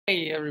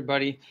Hey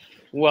everybody,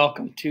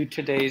 welcome to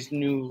today's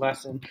new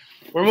lesson.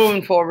 We're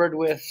moving forward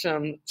with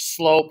some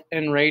slope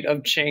and rate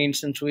of change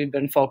since we've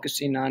been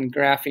focusing on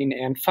graphing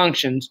and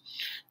functions.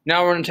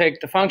 Now we're going to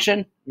take the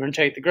function, we're going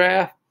to take the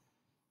graph,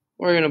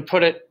 we're going to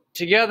put it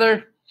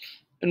together,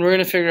 and we're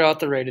going to figure out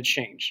the rate of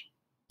change.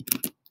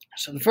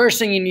 So the first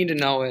thing you need to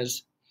know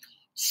is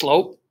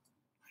slope.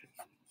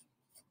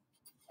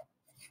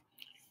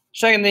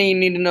 Second thing you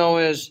need to know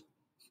is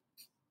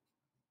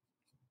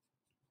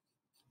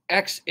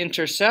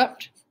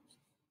x-intercept.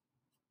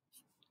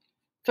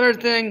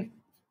 Third thing,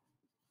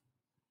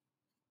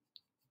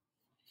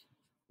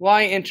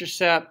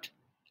 y-intercept.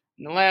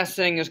 And the last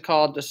thing is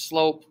called the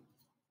slope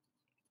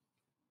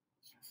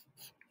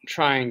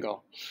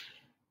triangle.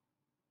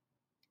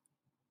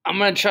 I'm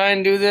going to try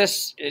and do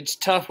this. It's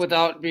tough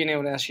without being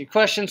able to ask you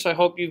questions, so I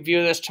hope you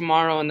view this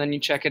tomorrow and then you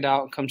check it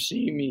out and come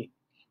see me.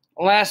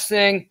 Last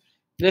thing,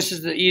 this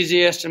is the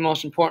easiest and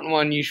most important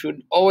one. You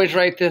should always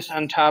write this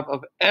on top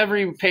of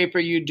every paper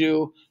you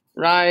do.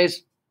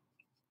 Rise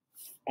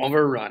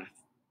over run.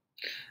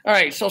 All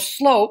right, so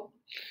slope.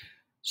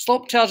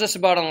 Slope tells us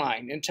about a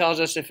line. It tells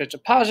us if it's a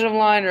positive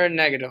line or a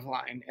negative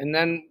line. And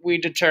then we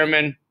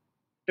determine,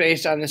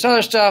 based on this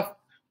other stuff,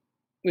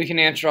 we can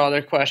answer all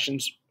their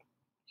questions.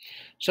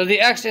 So the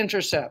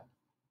x-intercept,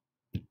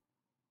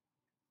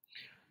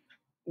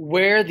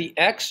 where the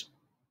x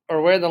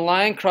or where the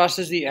line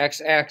crosses the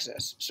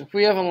x-axis. So if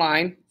we have a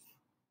line,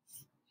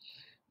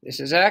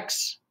 this is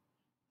x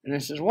and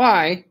this is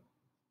y,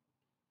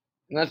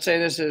 and let's say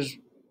this is,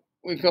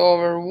 we go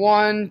over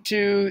 1,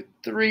 2,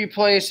 3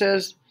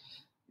 places,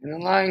 and the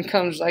line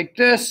comes like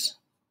this.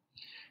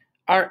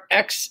 Our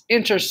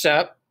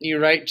x-intercept, you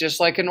write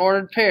just like an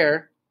ordered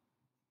pair.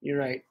 You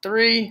write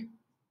 3.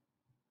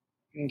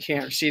 You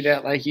can't see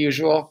that like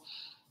usual.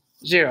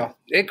 0.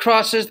 It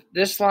crosses,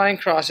 this line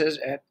crosses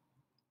at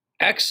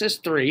x is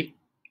 3,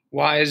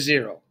 y is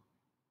 0.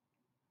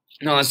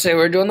 Now let's say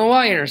we're doing the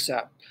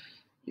y-intercept.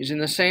 Using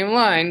the same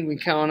line, we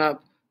count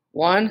up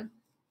 1,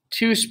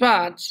 2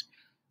 spots.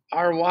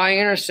 Our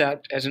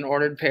y-intercept as an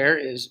ordered pair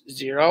is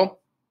 0,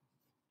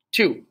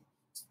 2.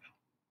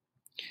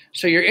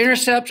 So your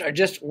intercepts are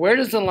just where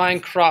does the line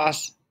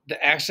cross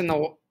the x and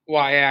the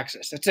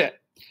y-axis. That's it.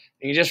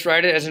 And you just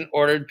write it as an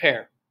ordered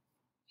pair.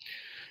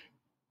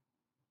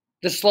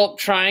 The slope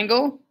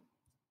triangle,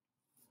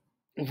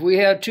 if we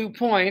have 2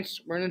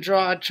 points, we're going to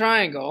draw a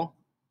triangle.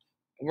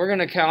 We're going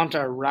to count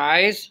our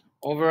rise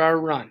over our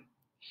run.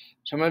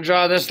 So I'm going to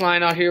draw this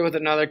line out here with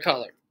another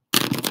color.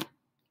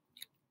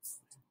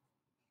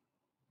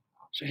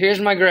 So here's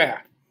my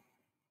graph.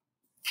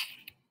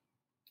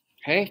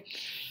 Okay,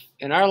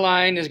 and our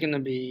line is going to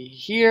be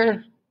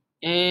here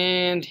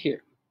and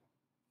here.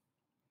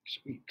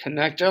 So we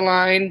connect our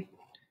line.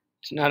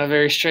 It's not a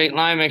very straight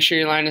line. Make sure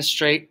your line is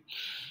straight.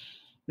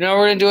 Now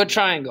we're going to do a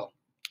triangle.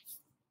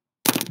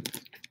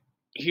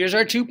 Here's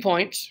our 2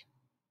 points.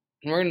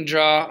 And we're going to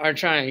draw our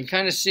triangle. You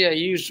kind of see I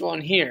used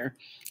one here.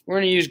 We're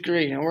going to use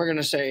green. And we're going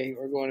to say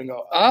we're going to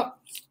go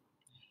up.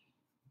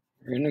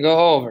 We're going to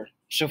go over.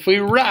 So if we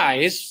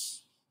rise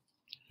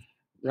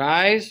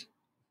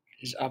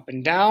is up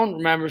and down.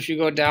 Remember, if you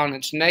go down,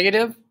 it's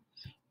negative.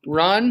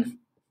 Run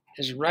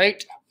is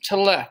right to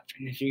left.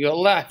 And if you go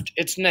left,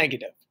 it's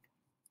negative.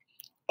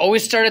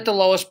 Always start at the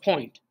lowest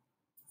point.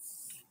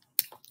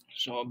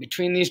 So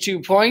between these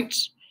 2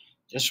 points,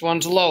 this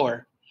one's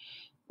lower.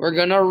 We're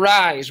going to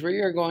rise. We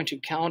are going to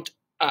count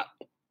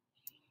up.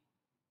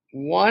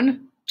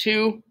 1,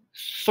 2,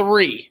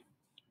 3.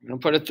 I'm going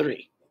to put a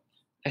 3.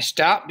 I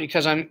stop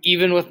because I'm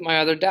even with my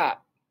other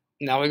dot.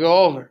 Now we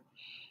go over.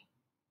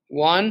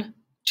 1,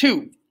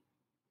 2.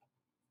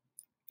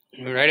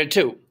 We write a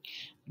 2.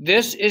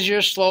 This is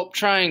your slope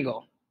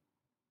triangle.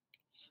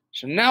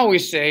 So now we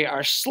say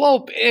our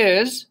slope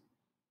is,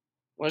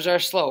 what is our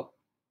slope?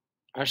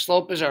 Our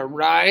slope is our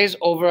rise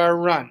over our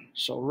run.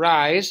 So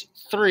rise,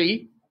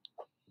 3,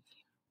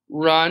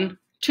 run,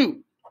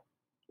 2.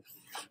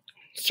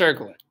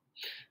 Circle it.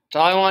 So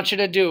all I want you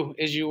to do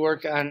is you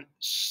work on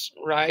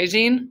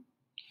rising,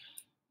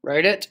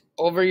 write it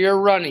over your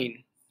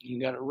running.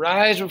 You got to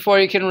rise before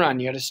you can run.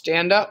 You got to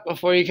stand up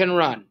before you can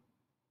run.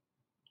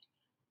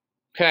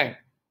 Okay.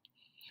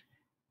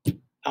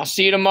 I'll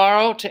see you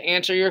tomorrow to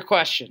answer your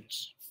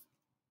questions.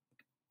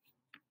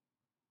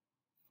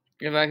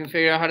 If I can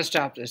figure out how to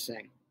stop this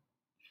thing.